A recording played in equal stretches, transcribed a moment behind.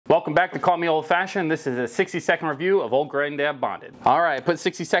Welcome back to Call Me Old Fashioned. This is a 60-second review of Old Grandad Bonded. All right, put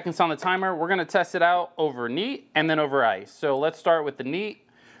 60 seconds on the timer. We're gonna test it out over neat and then over ice. So let's start with the neat.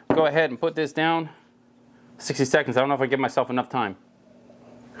 Go ahead and put this down. 60 seconds, I don't know if I give myself enough time.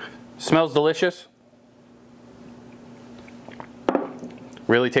 Smells delicious.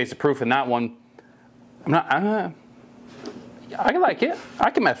 Really tastes the proof in that one. I like it.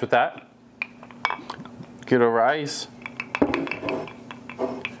 I can mess with that. Get over ice.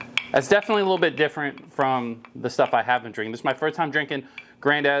 That's definitely a little bit different from the stuff I have been drinking. This is my first time drinking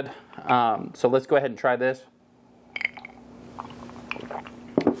Grandad, so let's go ahead and try this.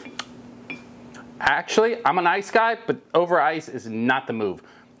 Actually, I'm an ice guy, but over ice is not the move.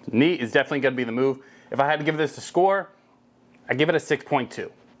 Neat is definitely going to be the move. If I had to give this a score, I give it a 6.2.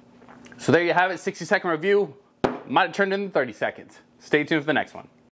 So there you have it, 60-second review. Might have turned into 30 seconds. Stay tuned for the next one.